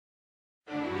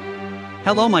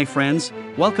Hello my friends,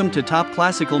 welcome to Top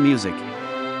Classical Music.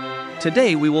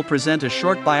 Today we will present a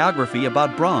short biography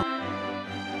about Brahms.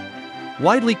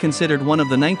 Widely considered one of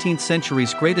the 19th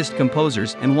century's greatest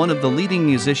composers and one of the leading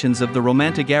musicians of the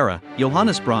Romantic era,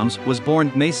 Johannes Brahms was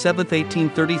born May 7,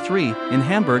 1833, in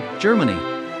Hamburg, Germany.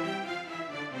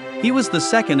 He was the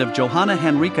second of Johanna,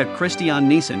 Henrika, Christiane,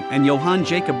 Nissen, and Johann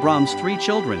Jakob Brahms' three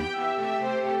children.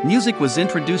 Music was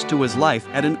introduced to his life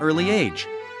at an early age.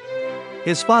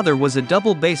 His father was a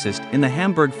double bassist in the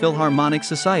Hamburg Philharmonic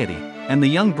Society, and the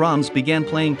young Brahms began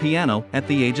playing piano at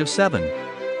the age of 7.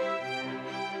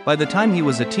 By the time he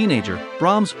was a teenager,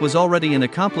 Brahms was already an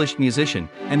accomplished musician,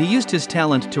 and he used his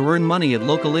talent to earn money at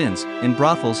local inns, in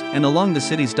brothels, and along the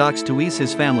city's docks to ease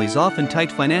his family's often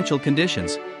tight financial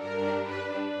conditions.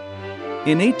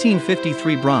 In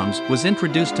 1853, Brahms was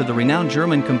introduced to the renowned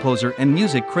German composer and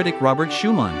music critic Robert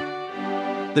Schumann.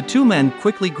 The two men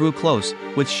quickly grew close,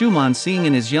 with Schumann seeing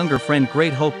in his younger friend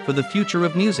great hope for the future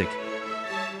of music.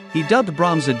 He dubbed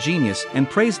Brahms a genius and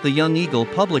praised the young eagle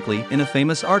publicly in a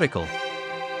famous article.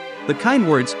 The kind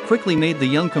words quickly made the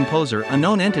young composer a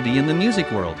known entity in the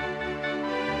music world.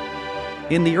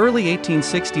 In the early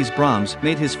 1860s, Brahms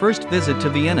made his first visit to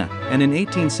Vienna, and in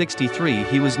 1863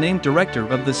 he was named director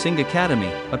of the Sing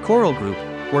Academy, a choral group,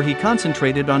 where he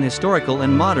concentrated on historical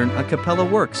and modern a cappella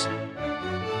works.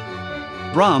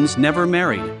 Brahms never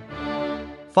married.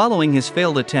 Following his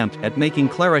failed attempt at making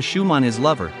Clara Schumann his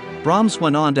lover, Brahms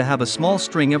went on to have a small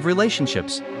string of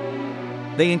relationships.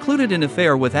 They included an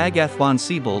affair with Agathe von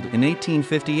Siebold in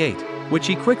 1858, which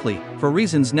he quickly, for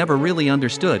reasons never really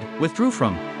understood, withdrew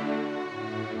from.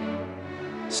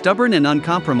 Stubborn and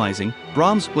uncompromising,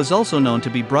 Brahms was also known to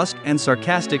be brusque and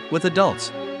sarcastic with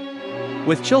adults.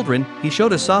 With children, he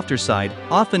showed a softer side,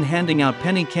 often handing out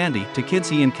penny candy to kids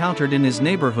he encountered in his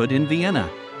neighborhood in Vienna.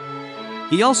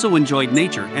 He also enjoyed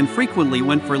nature and frequently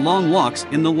went for long walks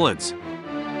in the woods.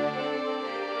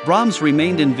 Brahms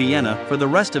remained in Vienna for the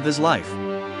rest of his life.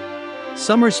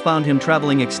 Summers found him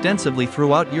traveling extensively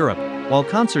throughout Europe, while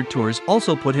concert tours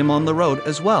also put him on the road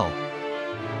as well.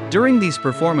 During these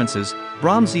performances,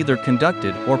 Brahms either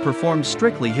conducted or performed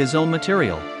strictly his own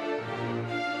material.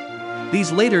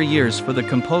 These later years for the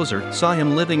composer saw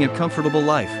him living a comfortable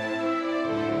life.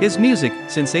 His music,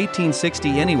 since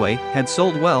 1860 anyway, had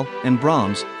sold well, and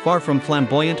Brahms, far from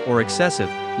flamboyant or excessive,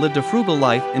 lived a frugal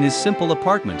life in his simple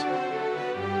apartment.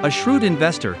 A shrewd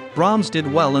investor, Brahms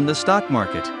did well in the stock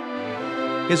market.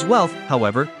 His wealth,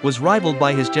 however, was rivaled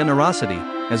by his generosity,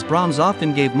 as Brahms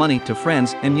often gave money to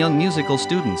friends and young musical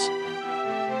students.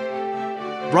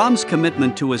 Brahms'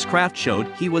 commitment to his craft showed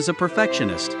he was a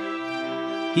perfectionist.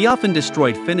 He often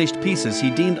destroyed finished pieces he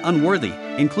deemed unworthy,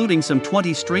 including some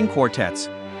 20-string quartets.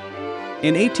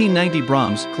 In 1890,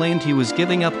 Brahms claimed he was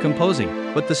giving up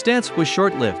composing, but the stance was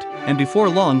short-lived, and before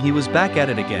long he was back at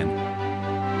it again.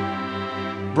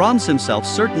 Brahms himself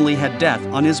certainly had death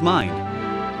on his mind.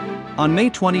 On May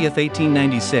 20,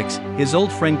 1896, his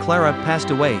old friend Clara passed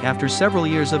away after several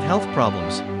years of health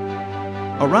problems.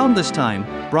 Around this time,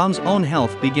 Brahms' own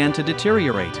health began to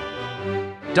deteriorate.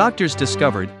 Doctors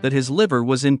discovered that his liver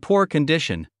was in poor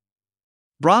condition.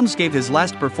 Brahms gave his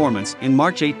last performance in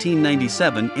March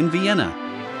 1897 in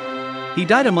Vienna. He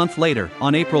died a month later,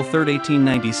 on April 3,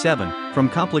 1897, from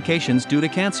complications due to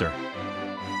cancer.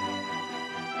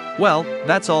 Well,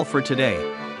 that's all for today.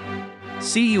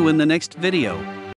 See you in the next video.